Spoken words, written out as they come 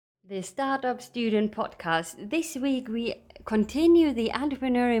the Startup Student Podcast. This week we continue the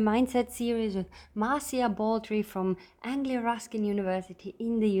Entrepreneurial Mindset series with Marcia Baldry from Anglia Ruskin University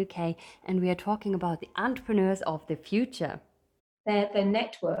in the UK, and we are talking about the entrepreneurs of the future. Their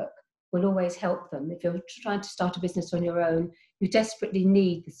network will always help them. If you're trying to start a business on your own, you desperately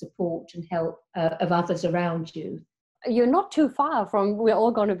need the support and help of others around you. You're not too far from we're all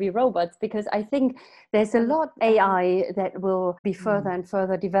going to be robots, because I think there's a lot AI that will be further and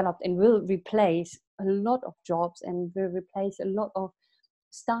further developed and will replace a lot of jobs and will replace a lot of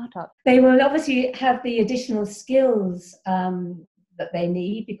startups. They will obviously have the additional skills that they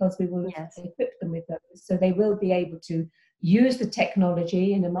need because we will equip them with those. So they will be able to use the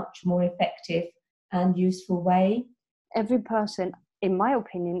technology in a much more effective and useful way. Every person, in my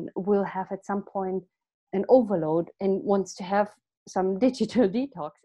opinion, will have at some point an overload and wants to have some digital detox.